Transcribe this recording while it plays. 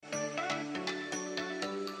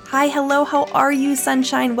Hi, hello, how are you,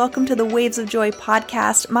 sunshine? Welcome to the Waves of Joy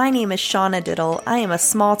podcast. My name is Shauna Diddle. I am a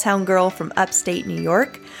small town girl from upstate New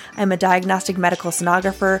York. I'm a diagnostic medical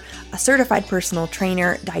sonographer, a certified personal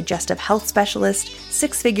trainer, digestive health specialist,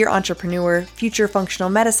 six-figure entrepreneur, future functional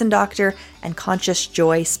medicine doctor, and conscious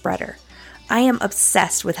joy spreader. I am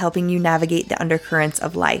obsessed with helping you navigate the undercurrents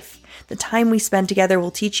of life. The time we spend together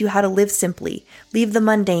will teach you how to live simply, leave the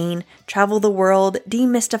mundane, travel the world,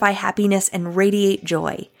 demystify happiness, and radiate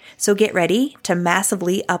joy. So get ready to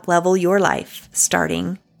massively uplevel your life,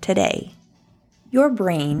 starting today. Your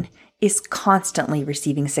brain is constantly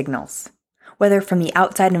receiving signals, whether from the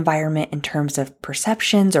outside environment in terms of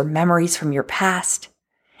perceptions or memories from your past.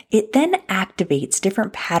 It then activates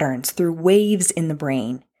different patterns through waves in the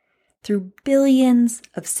brain, through billions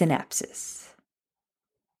of synapses.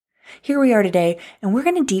 Here we are today, and we're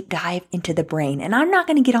going to deep dive into the brain. And I'm not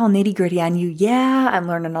going to get all nitty gritty on you. Yeah, I'm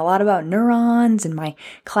learning a lot about neurons in my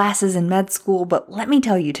classes in med school, but let me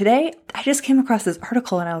tell you, today I just came across this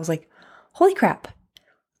article and I was like, holy crap.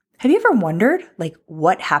 Have you ever wondered,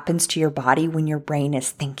 what happens to your body when your brain is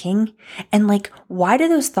thinking? And why do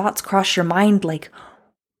those thoughts cross your mind?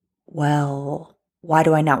 Why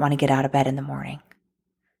do I not want to get out of bed in the morning?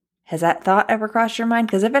 Has that thought ever crossed your mind?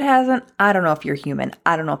 Because if it hasn't, I don't know if you're human.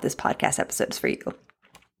 I don't know if this podcast episode is for you.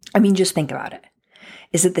 I mean, just think about it.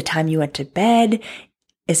 Is it the time you went to bed?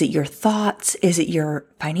 Is it your thoughts? Is it your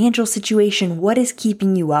financial situation? What is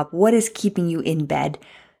keeping you up? What is keeping you in bed?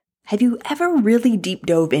 Have you ever really deep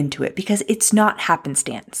dove into it? Because it's not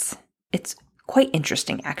happenstance. It's quite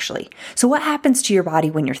interesting, actually. So what happens to your body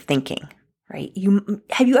when you're thinking, right?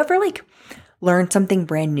 Have you ever learned something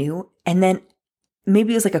brand new and then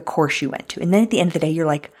maybe it was a course you went to. And then at the end of the day, you're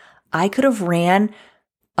like, I could have ran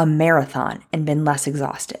a marathon and been less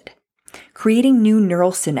exhausted. Creating new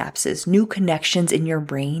neural synapses, new connections in your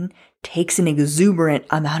brain takes an exuberant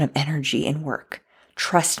amount of energy and work.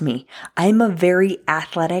 Trust me, I'm a very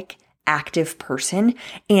athletic, active person,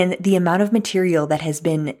 and the amount of material that has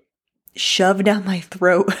been shoved down my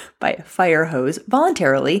throat by a fire hose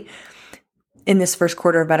voluntarily in this first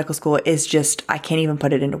quarter of medical school is just, I can't even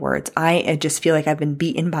put it into words. I just feel like I've been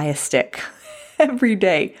beaten by a stick every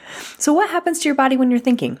day. So what happens to your body when you're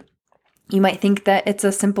thinking? You might think that it's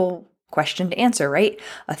a simple question to answer, right?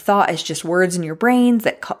 A thought is just words in your brains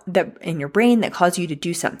that cause you to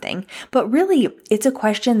do something. But really, it's a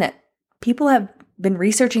question that people have been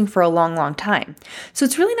researching for a long, long time. So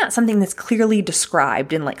it's really not something that's clearly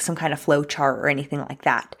described in some kind of flow chart or anything like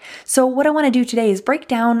that. So what I want to do today is break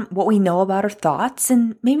down what we know about our thoughts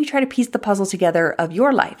and maybe try to piece the puzzle together of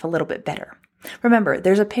your life a little bit better. Remember,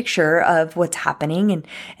 there's a picture of what's happening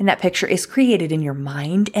and that picture is created in your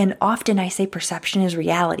mind. And often I say perception is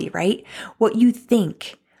reality, right? What you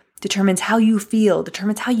think determines how you feel,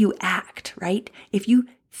 determines how you act, right? If you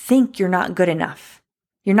think you're not good enough,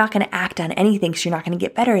 you're not going to act on anything, so you're not going to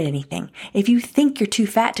get better at anything. If you think you're too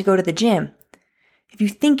fat to go to the gym, if you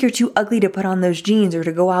think you're too ugly to put on those jeans or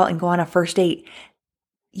to go out and go on a first date,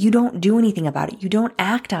 you don't do anything about it. You don't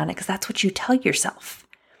act on it because that's what you tell yourself.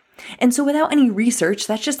 And so without any research,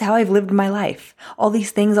 that's just how I've lived my life. All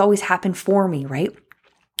these things always happen for me, right?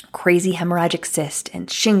 Crazy hemorrhagic cyst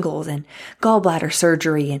and shingles and gallbladder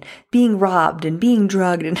surgery and being robbed and being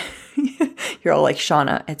drugged. And you're all like,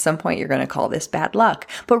 Shauna, at some point you're going to call this bad luck.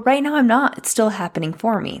 But right now I'm not. It's still happening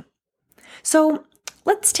for me. So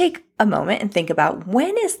let's take a moment and think about,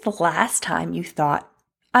 when is the last time you thought,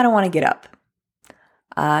 I don't want to get up.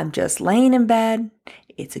 I'm just laying in bed.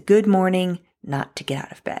 It's a good morning not to get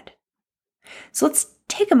out of bed. So let's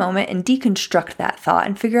take a moment and deconstruct that thought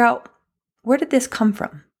and figure out, where did this come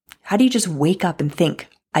from? How do you just wake up and think,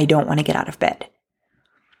 I don't want to get out of bed?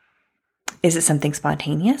 Is it something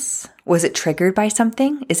spontaneous? Was it triggered by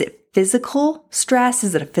something? Is it physical stress?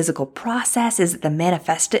 Is it a physical process? Is it the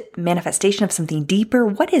manifestation of something deeper?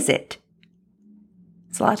 What is it?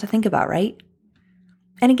 It's a lot to think about, right?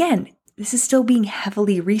 And again, this is still being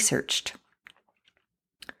heavily researched.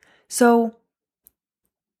 So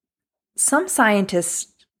some scientists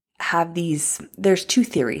have there's two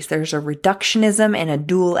theories. There's a reductionism and a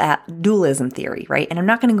dualism theory, right? And I'm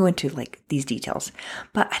not going to go into these details,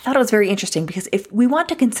 but I thought it was very interesting because if we want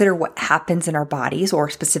to consider what happens in our bodies,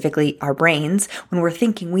 or specifically our brains, when we're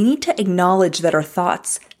thinking, we need to acknowledge that our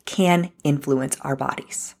thoughts can influence our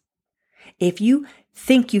bodies. If you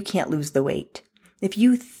think you can't lose the weight, if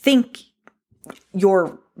you think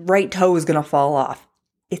your right toe is going to fall off,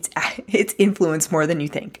 it's influenced more than you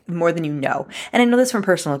think, more than you know. And I know this from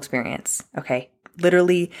personal experience, okay?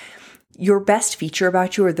 Literally, your best feature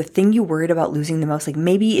about you, or the thing you worried about losing the most, like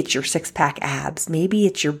maybe it's your 6-pack abs, maybe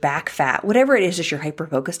it's your back fat, whatever it is that you're hyper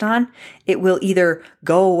focused on, it will either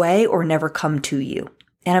go away or never come to you.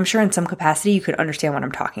 And I'm sure in some capacity you could understand what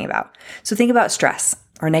I'm talking about. So think about stress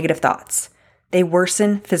or negative thoughts. They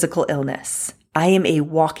worsen physical illness. I am a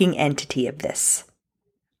walking entity of this.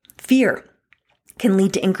 Fear can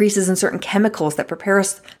lead to increases in certain chemicals that prepare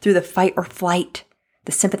us through the fight or flight.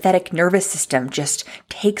 The sympathetic nervous system just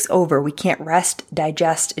takes over. We can't rest,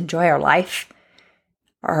 digest, enjoy our life.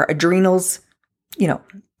 Our adrenals, we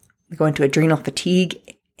go into adrenal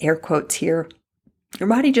fatigue, air quotes here. Your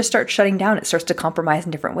body just starts shutting down. It starts to compromise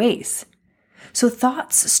in different ways. So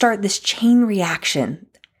thoughts start this chain reaction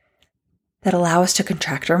that allow us to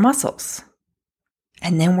contract our muscles.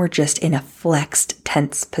 And then we're just in a flexed,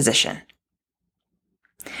 tense position.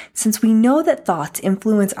 Since we know that thoughts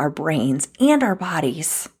influence our brains and our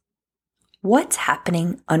bodies, what's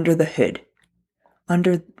happening under the hood?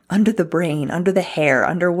 Under the brain, under the hair,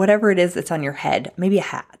 under whatever it is that's on your head, maybe a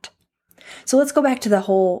hat. So let's go back to the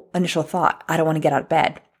whole initial thought, I don't want to get out of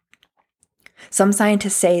bed. Some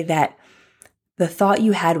scientists say that the thought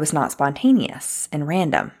you had was not spontaneous and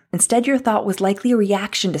random. Instead, your thought was likely a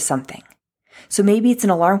reaction to something. So maybe it's an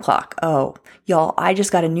alarm clock. Oh, y'all, I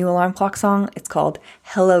just got a new alarm clock song. It's called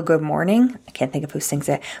Hello, Good Morning. I can't think of who sings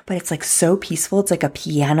it, but it's like so peaceful. It's like a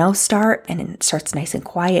piano start, and it starts nice and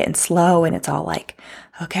quiet and slow, and it's all like,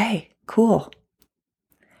 okay, cool.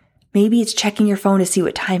 Maybe it's checking your phone to see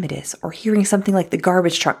what time it is, or hearing something like the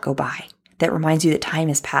garbage truck go by that reminds you that time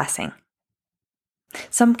is passing.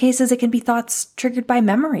 Some cases, it can be thoughts triggered by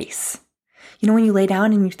memories. When you lay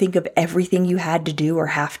down and you think of everything you had to do or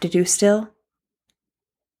have to do still.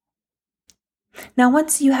 Now,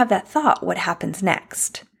 once you have that thought, what happens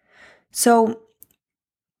next? So,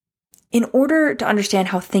 in order to understand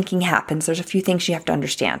how thinking happens, there's a few things you have to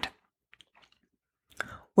understand.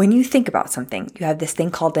 When you think about something, you have this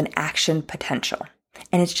thing called an action potential.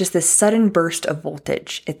 And it's just this sudden burst of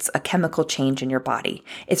voltage. It's a chemical change in your body.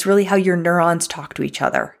 It's really how your neurons talk to each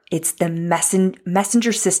other. It's the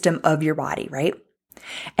messenger system of your body, right?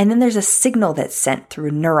 And then there's a signal that's sent through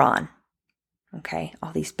a neuron. Okay,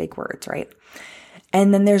 all these big words, right?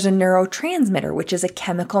 And then there's a neurotransmitter, which is a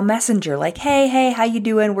chemical messenger like, hey, how you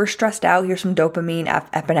doing? We're stressed out. Here's some dopamine,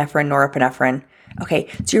 epinephrine, norepinephrine. Okay,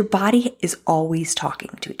 so your body is always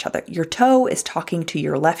talking to each other. Your toe is talking to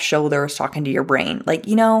your left shoulder, is talking to your brain.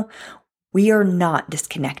 We are not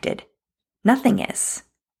disconnected. Nothing is.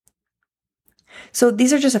 So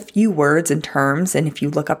these are just a few words and terms. And if you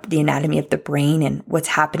look up the anatomy of the brain and what's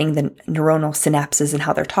happening, the neuronal synapses and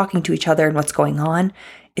how they're talking to each other and what's going on,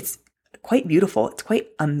 it's quite beautiful. It's quite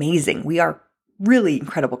amazing. We are really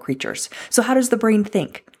incredible creatures. So how does the brain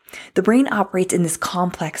think? The brain operates in this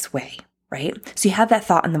complex way, right? So you have that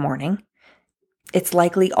thought in the morning. It's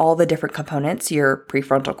likely all the different components, your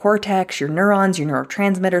prefrontal cortex, your neurons, your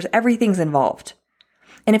neurotransmitters, everything's involved.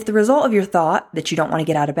 And if the result of your thought that you don't want to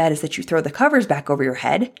get out of bed is that you throw the covers back over your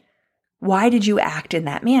head, why did you act in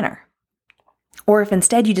that manner? Or if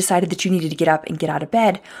instead you decided that you needed to get up and get out of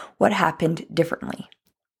bed, what happened differently?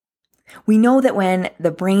 We know that when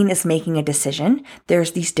the brain is making a decision,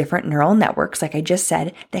 there's these different neural networks, like I just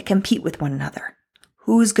said, that compete with one another.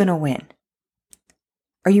 Who's going to win?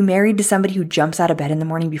 Are you married to somebody who jumps out of bed in the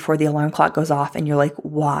morning before the alarm clock goes off and you're like,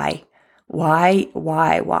 why?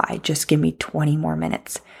 Why? Just give me 20 more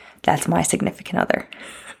minutes. That's my significant other.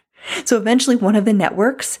 So eventually one of the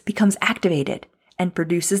networks becomes activated and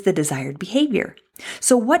produces the desired behavior.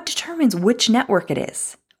 So what determines which network it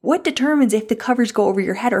is? What determines if the covers go over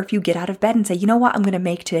your head or if you get out of bed and say, you know what, I'm going to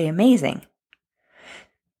make today amazing?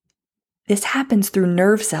 This happens through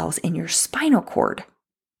nerve cells in your spinal cord.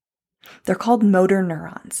 They're called motor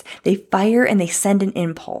neurons. They fire and they send an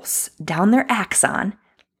impulse down their axon.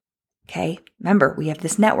 Okay, remember, we have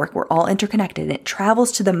this network. We're all interconnected and it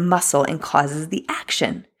travels to the muscle and causes the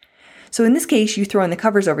action. So in this case, you throwing the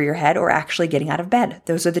covers over your head or actually getting out of bed.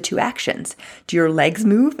 Those are the two actions. Do your legs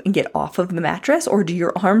move and get off of the mattress, or do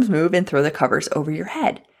your arms move and throw the covers over your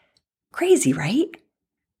head? Crazy, right?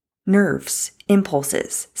 Nerves,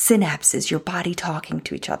 impulses, synapses, your body talking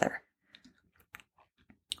to each other.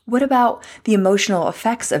 What about the emotional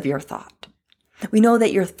effects of your thought? We know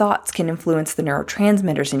that your thoughts can influence the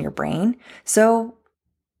neurotransmitters in your brain. So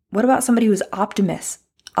what about somebody who's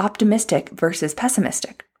optimistic versus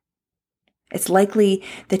pessimistic? It's likely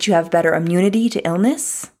that you have better immunity to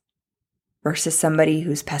illness versus somebody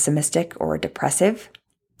who's pessimistic or depressive.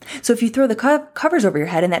 So if you throw the covers over your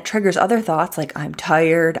head and that triggers other thoughts like, I'm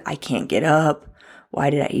tired, I can't get up, why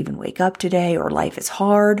did I even wake up today, or life is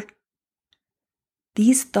hard,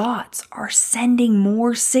 these thoughts are sending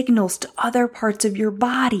more signals to other parts of your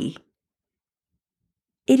body.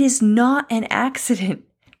 It is not an accident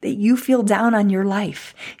that you feel down on your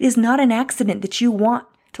life. It is not an accident that you want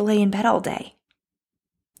to lay in bed all day.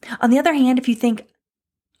 On the other hand, if you think,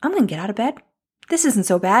 I'm going to get out of bed, this isn't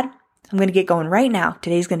so bad, I'm going to get going right now.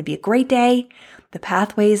 Today's going to be a great day. The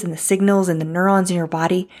pathways and the signals and the neurons in your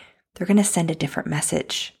body, they're going to send a different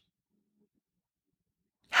message.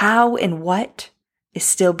 How and what is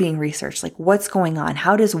still being researched? Like, what's going on?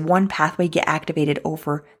 How does one pathway get activated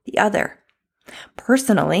over the other?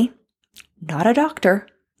 Personally, not a doctor,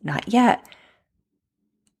 not yet.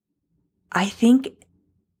 I think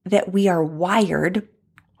that we are wired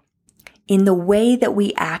in the way that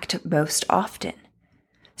we act most often.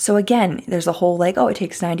 So again, there's a whole like, oh, it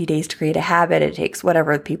takes 90 days to create a habit. It takes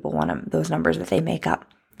whatever people want those numbers that they make up.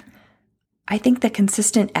 I think the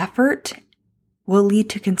consistent effort will lead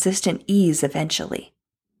to consistent ease eventually.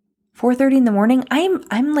 4:30 in the morning,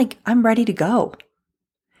 I'm ready to go.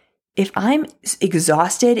 If I'm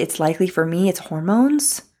exhausted, it's likely for me it's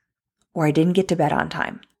hormones or I didn't get to bed on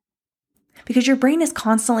time. Because your brain is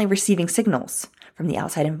constantly receiving signals from the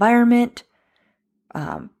outside environment,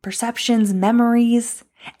 perceptions, memories,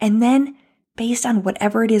 and then based on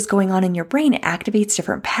whatever it is going on in your brain, it activates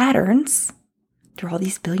different patterns through all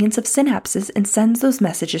these billions of synapses and sends those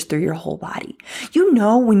messages through your whole body. You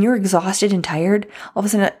know, when you're exhausted and tired, all of a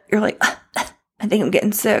sudden you're like, I think I'm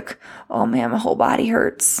getting sick. Oh man, my whole body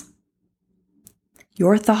hurts.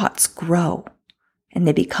 Your thoughts grow and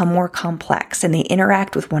they become more complex and they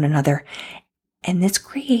interact with one another. And this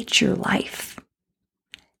creates your life.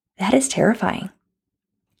 That is terrifying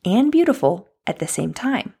and beautiful at the same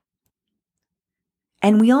time.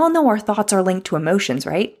 And we all know our thoughts are linked to emotions,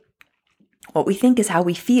 right? What we think is how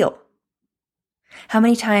we feel. How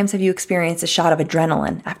many times have you experienced a shot of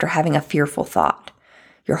adrenaline after having a fearful thought?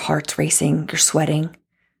 Your heart's racing, you're sweating,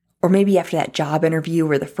 or maybe after that job interview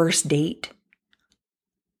or the first date.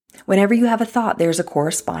 Whenever you have a thought, there's a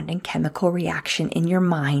corresponding chemical reaction in your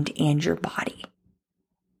mind and your body.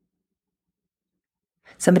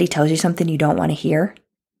 Somebody tells you something you don't want to hear.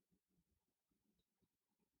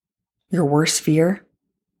 Your worst fear.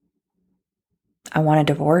 I want a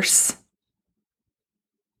divorce.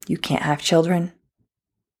 You can't have children.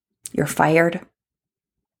 You're fired.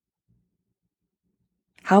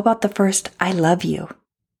 How about the first, I love you?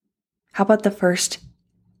 How about the first,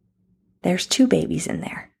 there's 2 babies in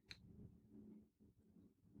there?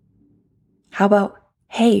 How about,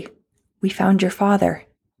 hey, we found your father.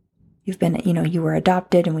 You were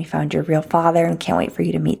adopted and we found your real father and can't wait for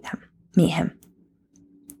you to meet him.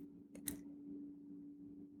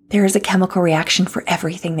 There is a chemical reaction for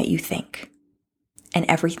everything that you think and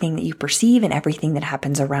everything that you perceive and everything that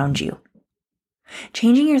happens around you.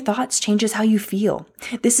 Changing your thoughts changes how you feel.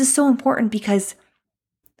 This is so important because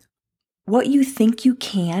what you think you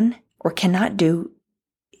can or cannot do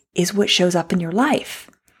is what shows up in your life.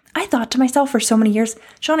 I thought to myself for so many years,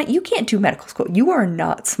 Shauna, you can't do medical school. You are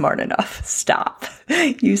not smart enough. Stop.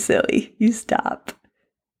 You silly. You stop.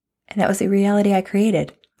 And that was the reality I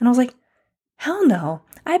created. And I was like, hell no.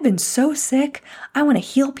 I've been so sick. I want to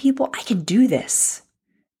heal people. I can do this.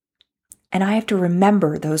 And I have to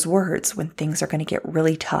remember those words when things are going to get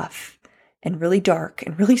really tough and really dark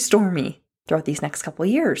and really stormy throughout these next couple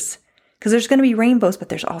of years. Because there's going to be rainbows, but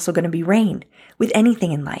there's also going to be rain with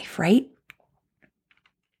anything in life, right?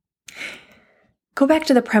 Go back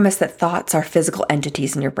to the premise that thoughts are physical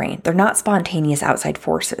entities in your brain. They're not spontaneous outside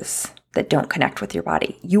forces that don't connect with your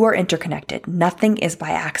body. You are interconnected. Nothing is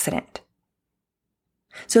by accident.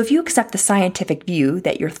 So if you accept the scientific view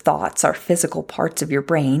that your thoughts are physical parts of your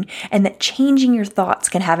brain and that changing your thoughts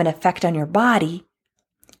can have an effect on your body,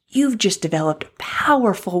 you've just developed a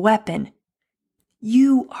powerful weapon.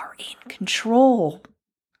 You are in control.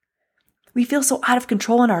 We feel so out of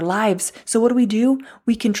control in our lives. So what do?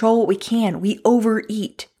 We control what we can. We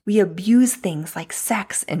overeat. We abuse things like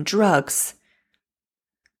sex and drugs.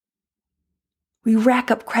 We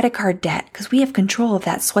rack up credit card debt because we have control of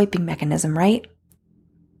that swiping mechanism, right?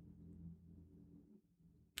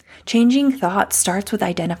 Changing thoughts starts with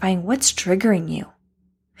identifying what's triggering you.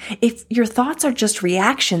 If your thoughts are just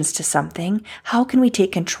reactions to something, how can we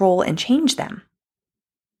take control and change them?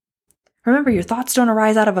 Remember, your thoughts don't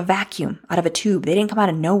arise out of a vacuum, out of a tube. They didn't come out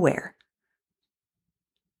of nowhere.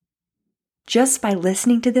 Just by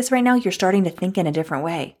listening to this right now, you're starting to think in a different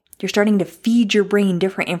way. You're starting to feed your brain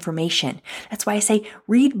different information. That's why I say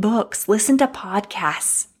read books, listen to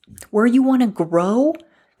podcasts. Where you want to grow,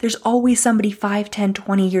 there's always somebody 5, 10,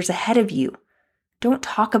 20 years ahead of you. Don't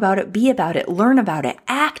talk about it, be about it, learn about it,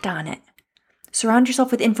 act on it. Surround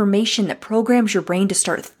yourself with information that programs your brain to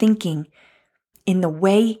start thinking in the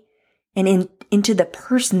way and into the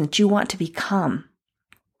person that you want to become.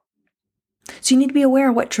 So you need to be aware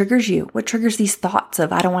of what triggers you, what triggers these thoughts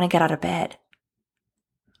of, I don't want to get out of bed.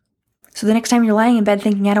 So the next time you're lying in bed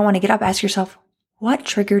thinking, I don't want to get up, ask yourself, what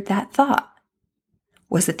triggered that thought?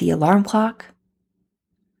 Was it the alarm clock?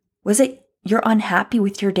 Was it you're unhappy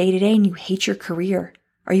with your day-to-day and you hate your career?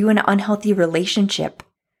 Are you in an unhealthy relationship?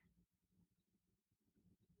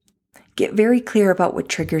 Get very clear about what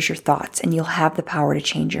triggers your thoughts and you'll have the power to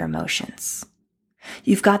change your emotions.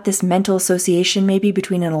 You've got this mental association maybe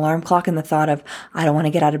between an alarm clock and the thought of, I don't want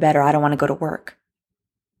to get out of bed or I don't want to go to work.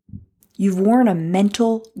 You've worn a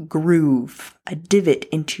mental groove, a divot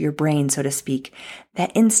into your brain, so to speak,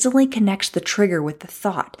 that instantly connects the trigger with the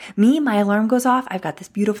thought. Me, my alarm goes off. I've got this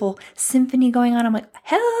beautiful symphony going on. I'm like,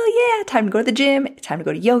 hell yeah, time to go to the gym. Time to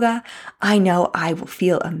go to yoga. I know I will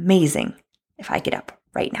feel amazing if I get up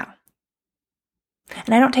right now.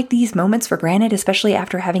 And I don't take these moments for granted, especially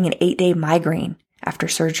after having an 8-day migraine after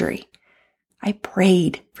surgery. I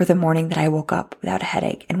prayed for the morning that I woke up without a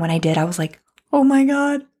headache. And when I did, I was like, oh my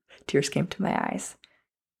God. Tears came to my eyes.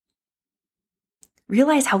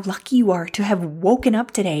 Realize how lucky you are to have woken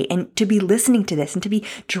up today and to be listening to this and to be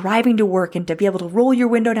driving to work and to be able to roll your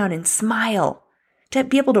window down and smile, to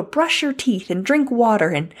be able to brush your teeth and drink water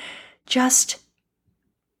and just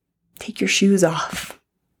take your shoes off,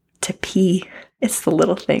 to pee. It's the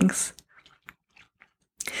little things.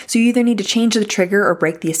 So you either need to change the trigger or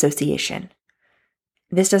break the association.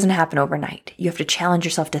 This doesn't happen overnight. You have to challenge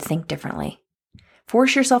yourself to think differently.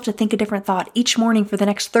 Force yourself to think a different thought each morning for the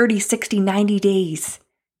next 30, 60, 90 days.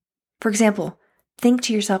 For example, think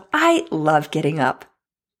to yourself, I love getting up.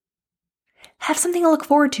 Have something to look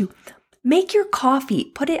forward to. Make your coffee.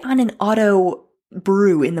 Put it on an auto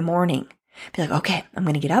brew in the morning. Be like, okay, I'm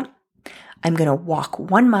going to get up. I'm going to walk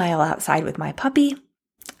 1 mile outside with my puppy.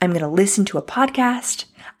 I'm going to listen to a podcast.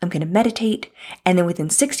 I'm going to meditate. And then within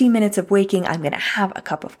 60 minutes of waking, I'm going to have a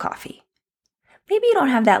cup of coffee. Maybe you don't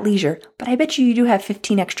have that leisure, but I bet you do have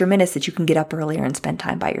 15 extra minutes that you can get up earlier and spend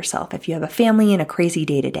time by yourself if you have a family and a crazy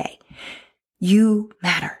day to day. You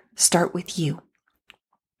matter. Start with you.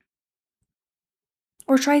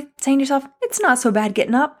 Or try saying to yourself, it's not so bad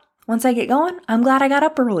getting up. Once I get going, I'm glad I got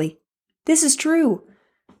up early. This is true.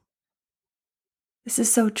 This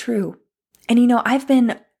is so true. And you know, I've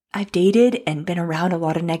dated and been around a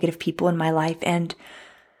lot of negative people in my life, and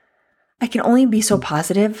I can only be so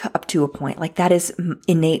positive up to a point. Like that is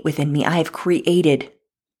innate within me. I have created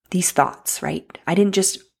these thoughts, right? I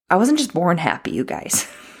wasn't just born happy, you guys.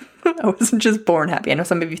 I wasn't just born happy. I know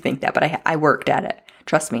some of you think that, but I worked at it.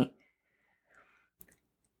 Trust me.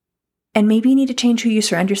 And maybe you need to change who you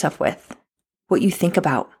surround yourself with, what you think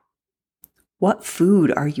about. What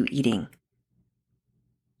food are you eating?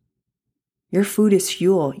 Your food is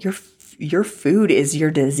fuel. Your food is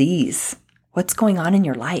your disease. What's going on in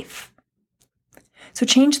your life? So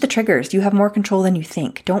change the triggers. You have more control than you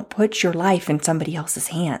think. Don't put your life in somebody else's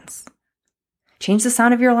hands. Change the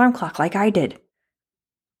sound of your alarm clock like I did,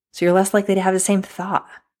 so you're less likely to have the same thought.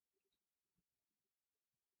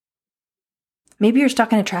 Maybe you're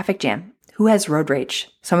stuck in a traffic jam. Who has road rage?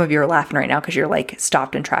 Some of you are laughing right now because you're like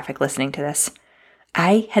stopped in traffic listening to this.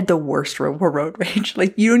 I had the worst road rage.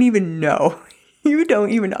 Like you don't even know. You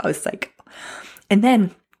don't even know. I was like, and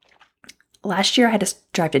then last year I had to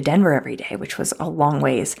drive to Denver every day, which was a long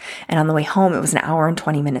ways. And on the way home, it was 1 hour and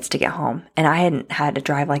 20 minutes to get home. And I hadn't had to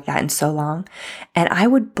drive like that in so long. And I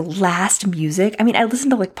would blast music. I mean, I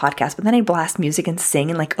listened to like podcasts, but then I'd blast music and sing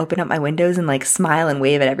and like open up my windows and like smile and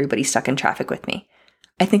wave at everybody stuck in traffic with me.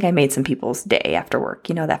 I think I made some people's day after work,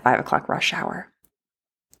 you know, that 5 o'clock rush hour.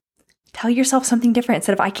 Tell yourself something different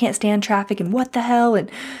instead of I can't stand traffic and what the hell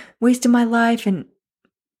and wasting my life, and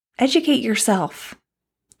educate yourself.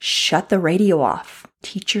 Shut the radio off.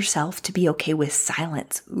 Teach yourself to be okay with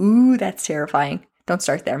silence. Ooh, that's terrifying. Don't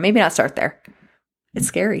start there. Maybe not start there. It's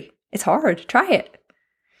scary. It's hard. Try it.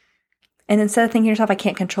 And instead of thinking to yourself, I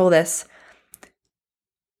can't control this,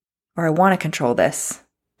 or I want to control this,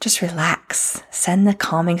 just relax. Send the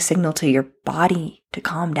calming signal to your body to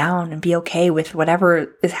calm down and be okay with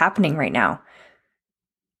whatever is happening right now.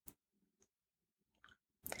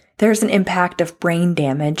 There's an impact of brain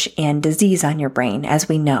damage and disease on your brain, as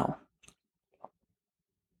we know.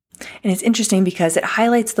 And it's interesting because it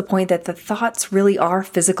highlights the point that the thoughts really are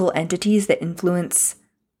physical entities that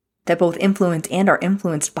both influence and are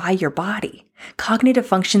influenced by your body. Cognitive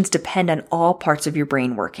functions depend on all parts of your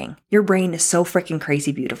brain working. Your brain is so freaking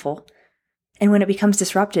crazy beautiful. And when it becomes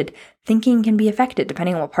disrupted, thinking can be affected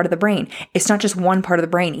depending on what part of the brain. It's not just one part of the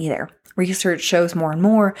brain either. Research shows more and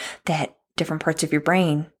more that different parts of your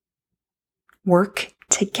brain work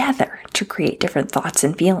together to create different thoughts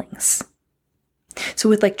and feelings. So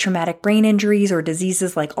with like traumatic brain injuries or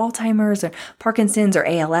diseases like Alzheimer's or Parkinson's or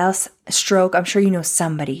ALS, stroke, I'm sure you know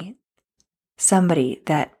somebody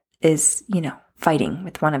that is, fighting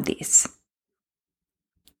with one of these.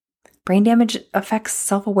 Brain damage affects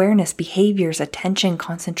self-awareness, behaviors, attention,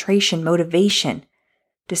 concentration, motivation,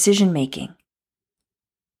 decision-making.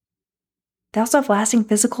 They also have lasting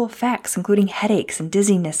physical effects, including headaches and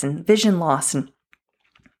dizziness and vision loss, and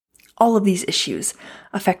all of these issues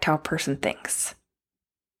affect how a person thinks.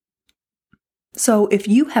 So if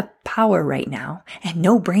you have power right now and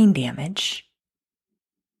no brain damage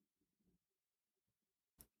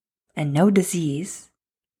and no disease,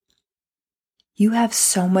 you have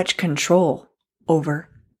so much control over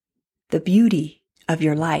the beauty of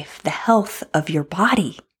your life, the health of your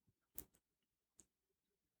body.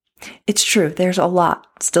 It's true, there's a lot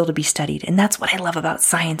still to be studied, and that's what I love about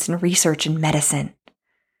science and research and medicine.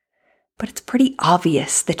 But it's pretty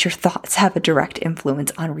obvious that your thoughts have a direct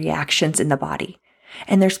influence on reactions in the body.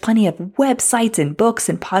 And there's plenty of websites and books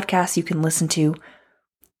and podcasts you can listen to.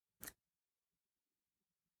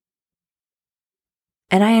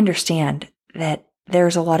 And I understand that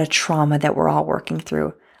there's a lot of trauma that we're all working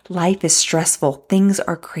through. Life is stressful. Things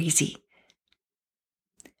are crazy.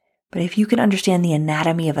 But if you can understand the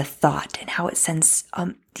anatomy of a thought and how it sends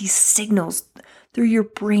these signals through your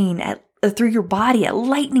brain, through your body at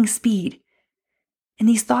lightning speed, and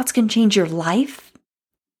these thoughts can change your life,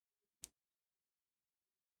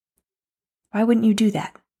 why wouldn't you do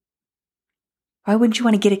that? Why wouldn't you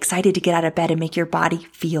want to get excited to get out of bed and make your body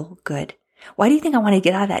feel good? Why do you think I want to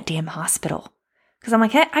get out of that damn hospital? Because I'm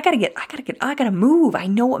like, hey, I gotta move. I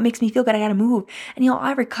know what makes me feel good. I gotta move. And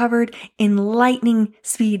I recovered in lightning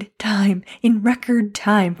speed time, in record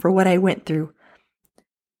time for what I went through.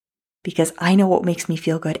 Because I know what makes me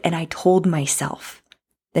feel good. And I told myself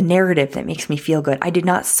the narrative that makes me feel good. I did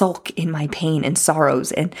not sulk in my pain and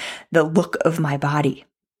sorrows and the look of my body.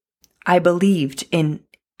 I believed in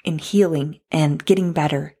healing and getting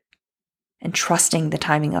better and trusting the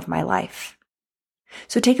timing of my life.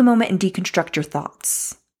 So take a moment and deconstruct your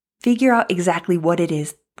thoughts. Figure out exactly what it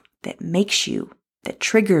is that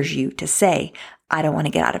triggers you to say, I don't want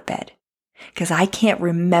to get out of bed. Because I can't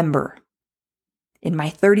remember in my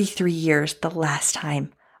 33 years the last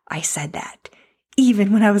time I said that.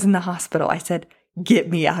 Even when I was in the hospital, I said, get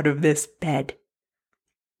me out of this bed.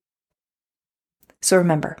 So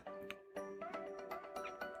remember,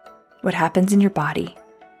 what happens in your body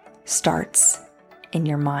starts in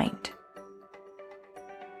your mind.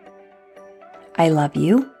 I love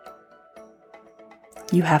you.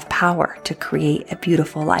 You have power to create a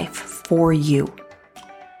beautiful life for you.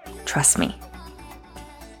 Trust me.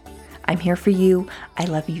 I'm here for you. I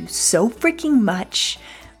love you so freaking much.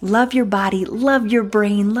 Love your body, love your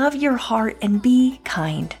brain, love your heart, and be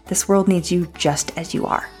kind. This world needs you just as you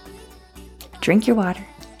are. Drink your water,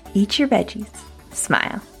 eat your veggies,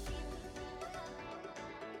 smile.